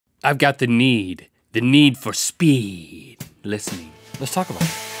I've got the need for speed listening. Let's talk about it.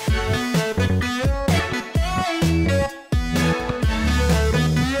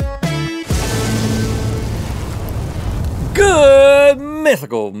 Good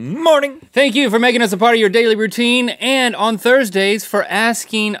mythical morning. Thank you for making us a part of your daily routine, and on Thursdays for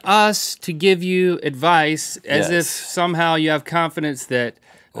asking us to give you advice as if somehow you have confidence that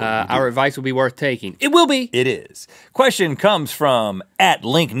our advice will be worth taking. It will be. It is. Question comes from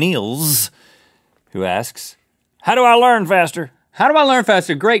 @LinkNeils, who asks, how do I learn faster? How do I learn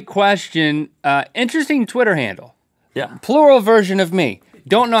faster? Great question. Interesting Twitter handle. Yeah. Plural version of me.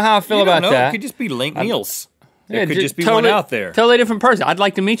 Don't know how I feel about that. It could just be LinkNeils. Yeah, There could just be one out there. Totally different person. I'd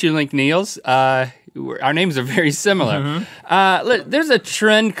like to meet you, Link Niels. Our names are very similar. Look, there's a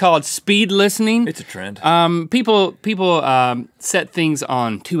trend called speed listening. It's a trend. People set things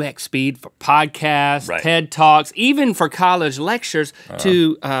on 2x speed for podcasts, TED Talks, even for college lectures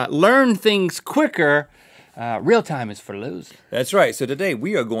to learn things quicker. Real time is for losers. That's right. So today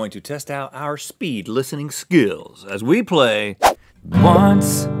we are going to test out our speed listening skills as we play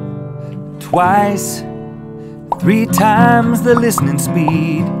once, twice, 3 times the listening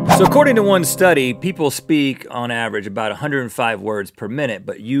speed. So according to one study, people speak on average about 105 words per minute,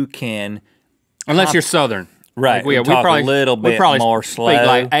 but you can... Unless you're Southern. Right, we talk probably, a little bit more slow. Speak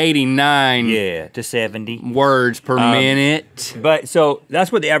like 89 to 70 words per minute. But so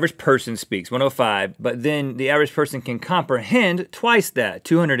that's what the average person speaks, 105, but then the average person can comprehend twice that,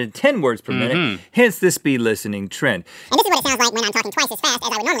 210 words per minute, hence the speed listening trend. And this is what it sounds like when I'm talking twice as fast as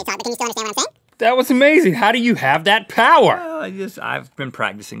I would normally talk, but can you still understand what I'm saying? That was amazing. How do you have that power? I've been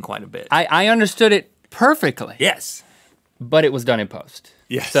practicing quite a bit. I understood it perfectly. Yes. But it was done in post.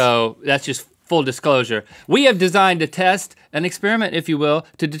 Yes. So that's just full disclosure. We have designed a test, an experiment, if you will,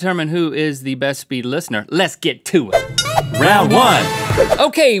 to determine who is the best speed listener. Let's get to it. Round 1.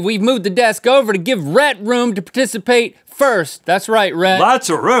 Okay, we've moved the desk over to give Rhett room to participate first. That's right, Rhett. Lots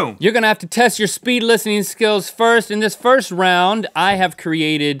of room. You're gonna have to test your speed listening skills first. In this first round, I have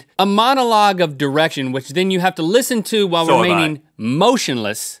created a monologue of direction, which then you have to listen to while remaining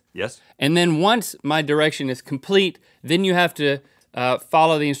motionless. Yes. And then once my direction is complete, then you have to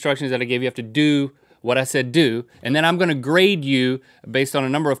follow the instructions that I gave you. You have to do what I said do, and then I'm gonna grade you based on a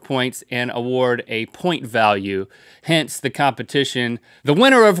number of points and award a point value, hence the competition, the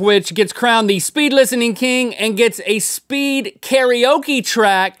winner of which gets crowned the speed listening king and gets a speed karaoke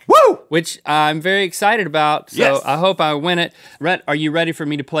track, which I'm very excited about, so I hope I win it. Rhett, are you ready for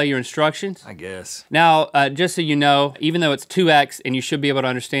me to play your instructions? I guess. Now, just so you know, even though it's 2x and you should be able to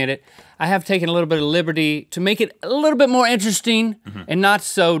understand it, I have taken a little bit of liberty to make it a little bit more interesting and not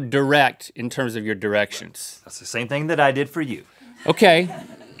so direct in terms of your directions. That's the same thing that I did for you. Okay,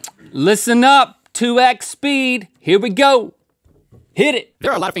 listen up, 2x speed, here we go. Hit it. There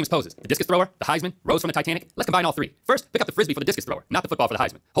are a lot of famous poses. The discus thrower, the Heisman, Rose from the Titanic. Let's combine all 3. First, pick up the frisbee for the discus thrower, not the football for the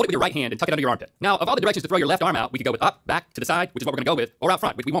Heisman. Hold it with your right hand and tuck it under your armpit. Now, of all the directions to throw your left arm out, we could go with up, back, to the side, which is what we're gonna go with, or out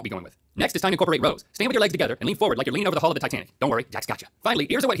front, which we won't be going with. Next, it's time to incorporate Rose. Stand with your legs together and lean forward like you're leaning over the hull of the Titanic. Don't worry, Jack's got you. Finally,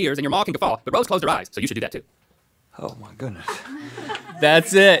 ears are what hears and your maw can guffaw, but Rose closed her eyes, so you should do that too. Oh my goodness.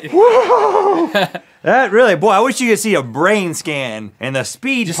 That's it. Whoa! That really, boy, I wish you could see a brain scan and the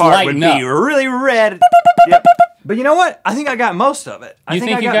speed Just part would lighten be up. really red. Yep. But you know what? I think I got most of it. You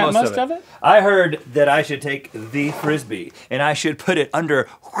think you got most of it? I heard that I should take the frisbee and I should put it under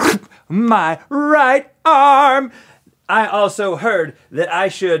my right arm. I also heard that I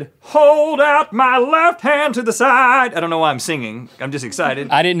should hold out my left hand to the side. I don't know why I'm singing. I'm just excited.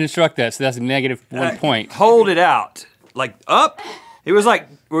 I didn't instruct that, so that's a negative 1 point. Hold it out, like up. It was like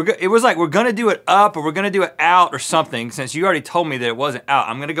we're gonna do it up or we're gonna do it out or something. Since you already told me that it wasn't out,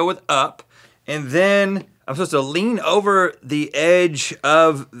 I'm gonna go with up, and then I'm supposed to lean over the edge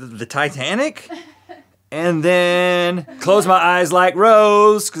of the Titanic, and then close my eyes like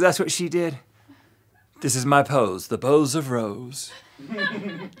Rose, because that's what she did. This is my pose, the pose of Rose.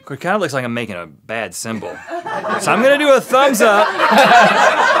 It kind of looks like I'm making a bad symbol. So I'm gonna do a thumbs up.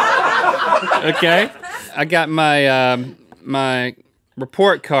 Okay, I got my my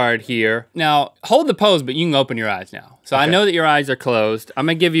report card here. Now, hold the pose, but you can open your eyes now. So I know that your eyes are closed. I'm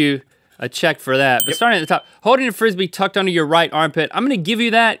gonna give you a check for that. But starting at the top, holding the frisbee tucked under your right armpit, I'm gonna give you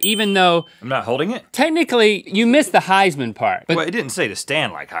that even though... I'm not holding it? Technically, you missed the Heisman part. Well, it didn't say to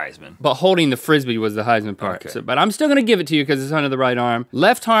stand like Heisman. But holding the frisbee was the Heisman part. So, but I'm still gonna give it to you because it's under the right arm.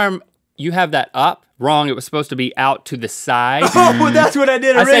 Left arm, you have that up. Wrong, it was supposed to be out to the side. Oh, that's what I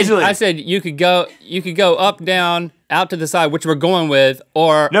did originally. I said you could go up, down, out to the side, which we're going with,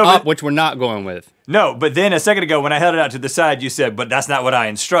 or up, which we're not going with. No, but then a second ago when I held it out to the side, you said, but that's not what I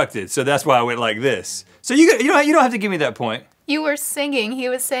instructed. So that's why I went like this. So you don't have to give me that point. You were singing. He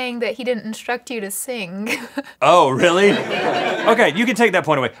was saying that he didn't instruct you to sing. Oh, really? Okay, you can take that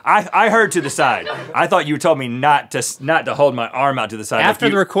point away. I heard to the side. I thought you told me not to hold my arm out to the side. After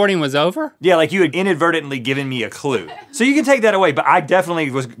the recording was over? Yeah, like you had inadvertently given me a clue. So you can take that away, but I definitely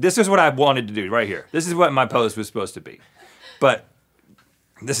this is what I wanted to do right here. This is what my pose was supposed to be. But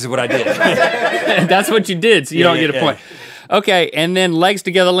this is what I did. That's what you did, so you don't get a point. Okay, and then legs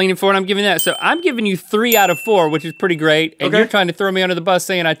together, leaning forward, I'm giving that. So I'm giving you 3 out of 4, which is pretty great. And you're trying to throw me under the bus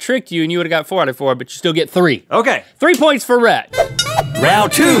saying I tricked you and you would've got 4 out of 4, but you still get 3. Okay. 3 points for Rhett.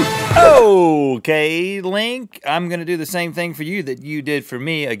 Round 2. Okay, Link, I'm gonna do the same thing for you that you did for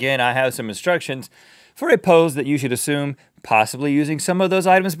me. Again, I have some instructions for a pose that you should assume, possibly using some of those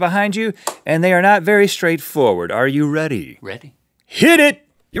items behind you, and they are not very straightforward. Are you ready? Ready. Hit it!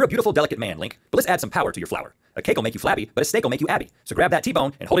 You're a beautiful, delicate man, Link, but let's add some power to your flower. A cake will make you flabby, but a steak will make you abby. So grab that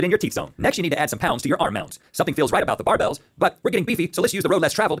T-bone and hold it in your teeth zone. Next, you need to add some pounds to your arm mounds. Something feels right about the barbells, but we're getting beefy, so let's use the road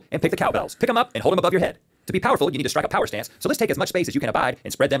less traveled and pick the cowbells. Pick them up and hold them above your head. To be powerful, you need to strike a power stance, so let's take as much space as you can abide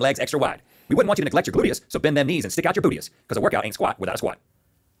and spread them legs extra wide. We wouldn't want you to neglect your gluteus, so bend them knees and stick out your bootius, because a workout ain't squat without a squat.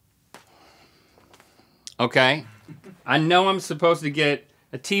 Okay. I know I'm supposed to get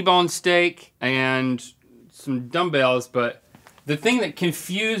a T-bone steak and some dumbbells, but the thing that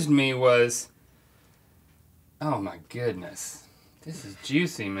confused me was, oh my goodness, this is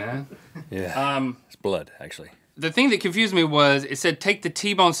juicy, man. Yeah, it's blood, actually. The thing that confused me was it said take the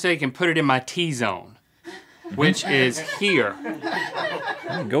T-bone steak and put it in my T-zone, which is here.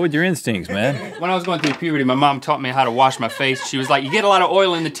 Go with your instincts, man. When I was going through puberty, my mom taught me how to wash my face. She was like, you get a lot of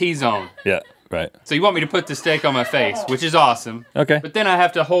oil in the T-zone. Yeah, right. So you want me to put the steak on my face, which is awesome. Okay. But then I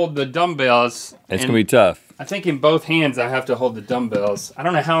have to hold the dumbbells. It's gonna be tough. I think in both hands I have to hold the dumbbells. I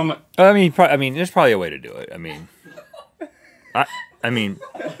don't know how much. I mean, there's probably a way to do it. I mean,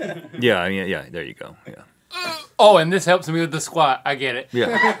 yeah, there you go, yeah. Oh, and this helps me with the squat. I get it.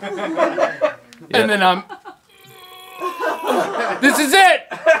 Yeah. And then I'm. This is it.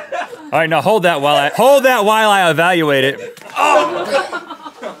 All right, now hold that while I evaluate it.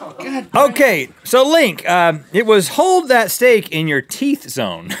 Okay, so Link, it was hold that steak in your teeth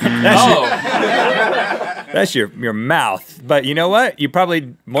zone. That's your mouth. But you know what? You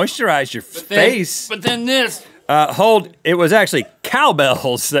probably moisturized your face. But then this. It was actually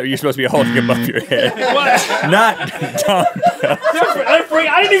cowbells that you're supposed to be holding above your head. What? Not dumbbells.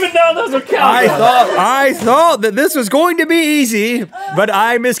 I didn't even know those were cowbells. I thought that this was going to be easy, but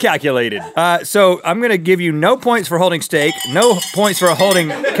I miscalculated. So I'm gonna give you no points for holding steak, no points for holding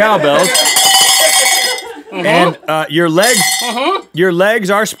cowbells. And your legs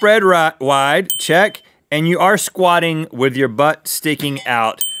are spread wide, check, and you are squatting with your butt sticking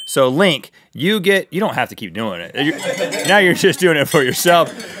out. So Link, you don't have to keep doing it. Now you're just doing it for yourself.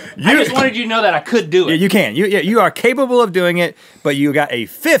 I just wanted you to know that I could do it. Yeah, you can. You are capable of doing it, but you got a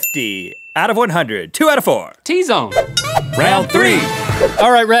 50 out of 100, 2 out of 4. T-zone. Round 3.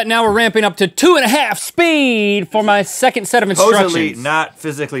 All right, Rhett, now we're ramping up to 2.5 speed for my second set of instructions. Supposedly not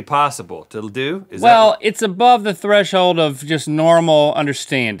physically possible to do? It's above the threshold of just normal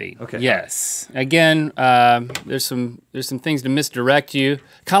understanding. Okay. Yes. Again, there's some things to misdirect you.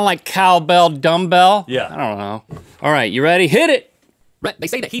 Kind of like cowbell, dumbbell. Yeah. I don't know. All right, you ready? Hit it. Rhett, they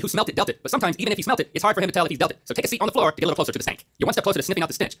say that he who smelt it dealt it, but sometimes even if he smelt it, it's hard for him to tell if he's dealt it. So take a seat on the floor to get a little closer to the stank. You're one step closer to sniffing out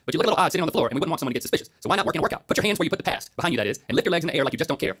the stench, but you look a little odd sitting on the floor, and we wouldn't want someone to get suspicious. So why not work in a workout? Put your hands where you put the past, behind you that is, and lift your legs in the air like you just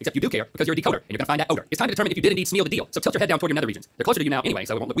don't care, except you do care because you're a decoder, and you're gonna find that odor. It's time to determine if you did indeed smell the deal. So tilt your head down toward your nether regions. They're closer to you now anyway,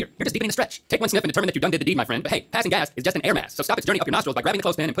 so it won't look weird. You're just deepening the stretch. Take one sniff and determine that you done did the deed, my friend. But hey, passing gas is just an air mass, so stop its journey up your nostrils by grabbing the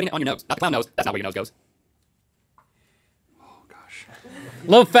clothespin and putting it on your nose. Not the clown nose. That's not where your nose goes. A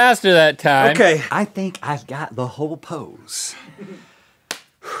little faster that time. Okay. I think I've got the whole pose.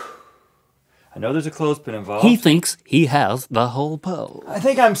 I know there's a clothespin involved. He thinks he has the whole pose. I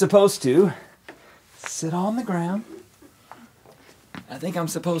think I'm supposed to sit on the ground. I think I'm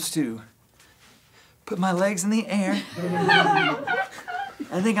supposed to put my legs in the air.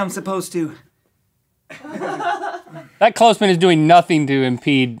 I think I'm supposed to. That clothespin is doing nothing to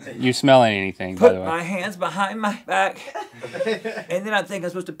impede you smelling anything, by Put the way. my hands behind my back. And then I think I'm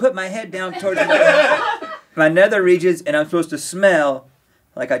supposed to put my head down towards my nether regions, and I'm supposed to smell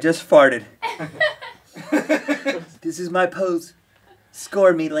like I just farted. This is my pose.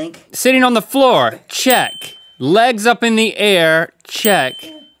 Score me, Link. Sitting on the floor, check. Legs up in the air, check.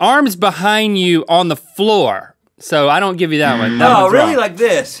 Arms behind you on the floor. So I don't give you that one. That Oh, one's really? wrong. Like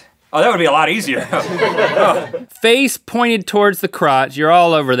this? Oh, that would be a lot easier. Face pointed towards the crotch. You're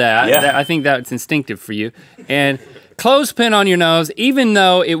all over that. Yeah. I think that's instinctive for you. And clothespin on your nose, even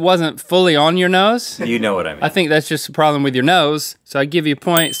though it wasn't fully on your nose. You know what I mean. I think that's just a problem with your nose. So I give you a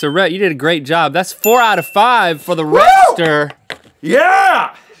point. So Rhett, you did a great job. That's 4 out of 5 for the Rhettster.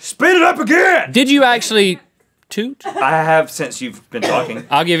 Yeah! Speed it up again! Did you actually toot? I have since you've been talking.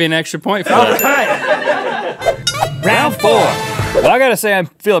 I'll give you an extra point for that. Okay. Round 4. Well, I gotta say I'm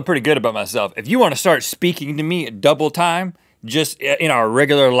feeling pretty good about myself. If you want to start speaking to me at double time, just in our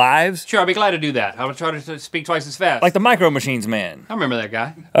regular lives. Sure, I'll be glad to do that. I'll try to speak twice as fast. Like the Micro Machines man. I remember that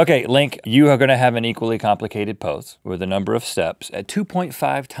guy. Okay, Link, you are gonna have an equally complicated pose with a number of steps at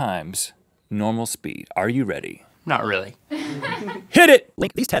 2.5 times normal speed. Are you ready? Not really. Hit it!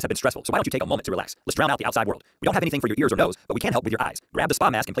 Link, these tests have been stressful, so why don't you take a moment to relax? Let's drown out the outside world. We don't have anything for your ears or nose, but we can help with your eyes. Grab the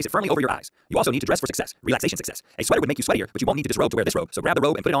spa mask and place it firmly over your eyes. You also need to dress for success. Relaxation success. A sweater would make you sweatier, but you won't need to disrobe to wear this robe, so grab the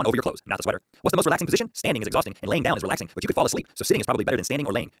robe and put it on over your clothes, not the sweater. What's the most relaxing position? Standing is exhausting, and laying down is relaxing, but you could fall asleep, so sitting is probably better than standing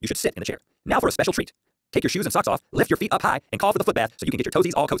or laying. You should sit in the chair. Now for a special treat. Take your shoes and socks off, lift your feet up high, and call for the foot bath so you can get your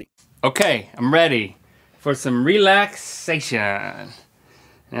toesies all cozy. Okay, I'm ready for some relaxation.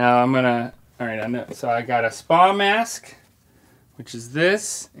 Now I'm gonna, all right, I know. So I got a spa mask, which is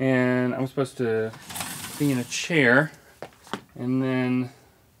this, and I'm supposed to be in a chair, and then,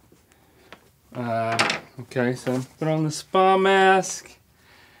 okay, so put on the spa mask,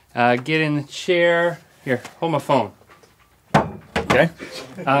 get in the chair. Here, hold my phone. Okay.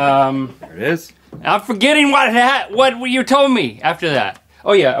 There it is. I'm forgetting what you told me after that.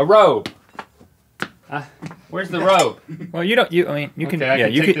 Oh yeah, a robe. Where's the robe? Well, you don't. I mean, you can. Okay, I yeah,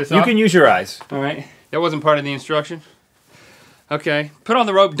 can you take can. this You off? can use your eyes. All right, that wasn't part of the instruction. Okay, put on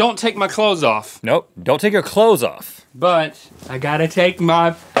the robe. Don't take my clothes off. Nope. Don't take your clothes off. But I gotta take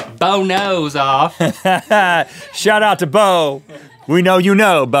my bow nose off. Shout out to Bo. We know you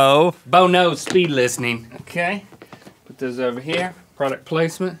know, Bo. Bow nose speed listening. Okay, put this over here. Product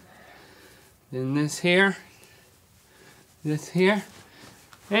placement. Then this here. This here.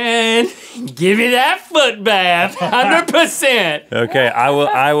 And give me that foot bath. 100%. Okay,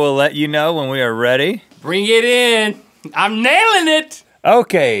 I will let you know when we are ready. Bring it in. I'm nailing it.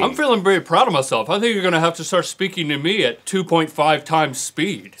 Okay. I'm feeling very proud of myself. I think you're gonna have to start speaking to me at 2.5 times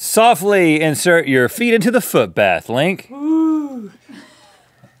speed. Softly insert your feet into the foot bath, Link. Ooh.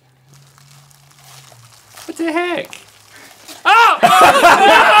 What the heck? Oh!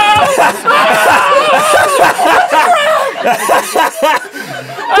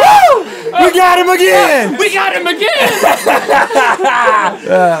 We got him again! We got him again!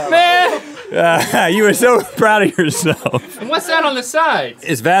 Man! You were so proud of yourself. And what's that on the sides?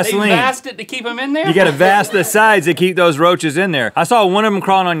 It's They Vaseline. vast it to keep him in there? You gotta vast the sides to keep those roaches in there. I saw one of them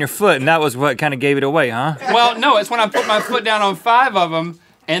crawling on your foot, and that was what kind of gave it away, huh? Well, no, it's when I put my foot down on 5 of them,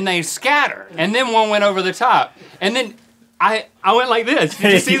 and they scatter. And then one went over the top. And then I went like this.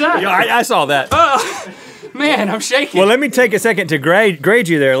 Did you see that? Yeah, I saw that. Oh, man, I'm shaking. Well, let me take a second to grade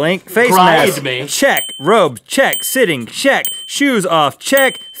you there, Link. Face Grade mask, me? check. Robe, check. Sitting, check. Shoes off,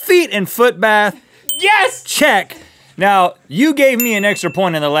 check. Feet and foot bath, Yes! check. Now, you gave me an extra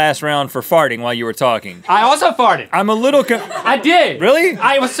point in the last round for farting while you were talking. I also farted. I'm a little I did. Really?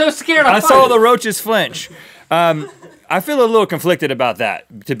 I was so scared I I saw farted. the roaches flinch. I feel a little conflicted about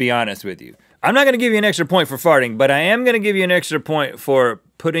that, to be honest with you. I'm not gonna give you an extra point for farting, but I am gonna give you an extra point for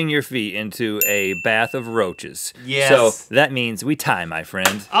putting your feet into a bath of roaches. Yes. So that means we tie, my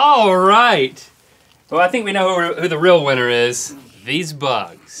friend. All right. Well, I think we know who the real winner is. These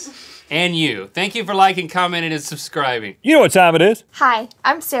bugs. And you. Thank you for liking, commenting, and subscribing. You know what time it is. Hi,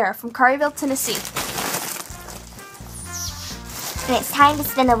 I'm Sarah from Carterville, Tennessee. And it's time to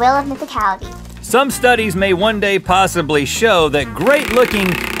spin the wheel of mythicality. Some studies may one day possibly show that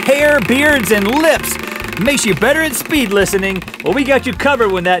great-looking hair, beards, and lips makes you better at speed listening. Well, we got you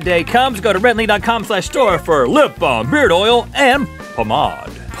covered when that day comes. Go to rhettlink.com/store for lip balm, beard oil, and pomade.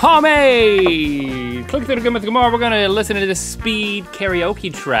 Pomade! Click through the Good Mythical Morning. We're gonna listen to this speed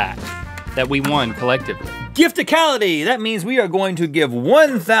karaoke track that we won collectively. Gifticality. That means we are going to give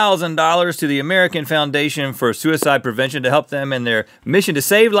 $1,000 to the American Foundation for Suicide Prevention to help them in their mission to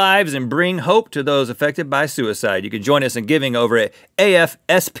save lives and bring hope to those affected by suicide. You can join us in giving over at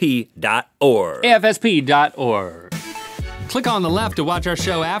afsp.org. afsp.org. Click on the left to watch our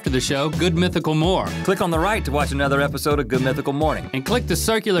show after the show, Good Mythical More. Click on the right to watch another episode of Good Mythical Morning. And click the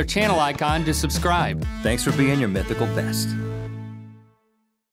circular channel icon to subscribe. Thanks for being your mythical best.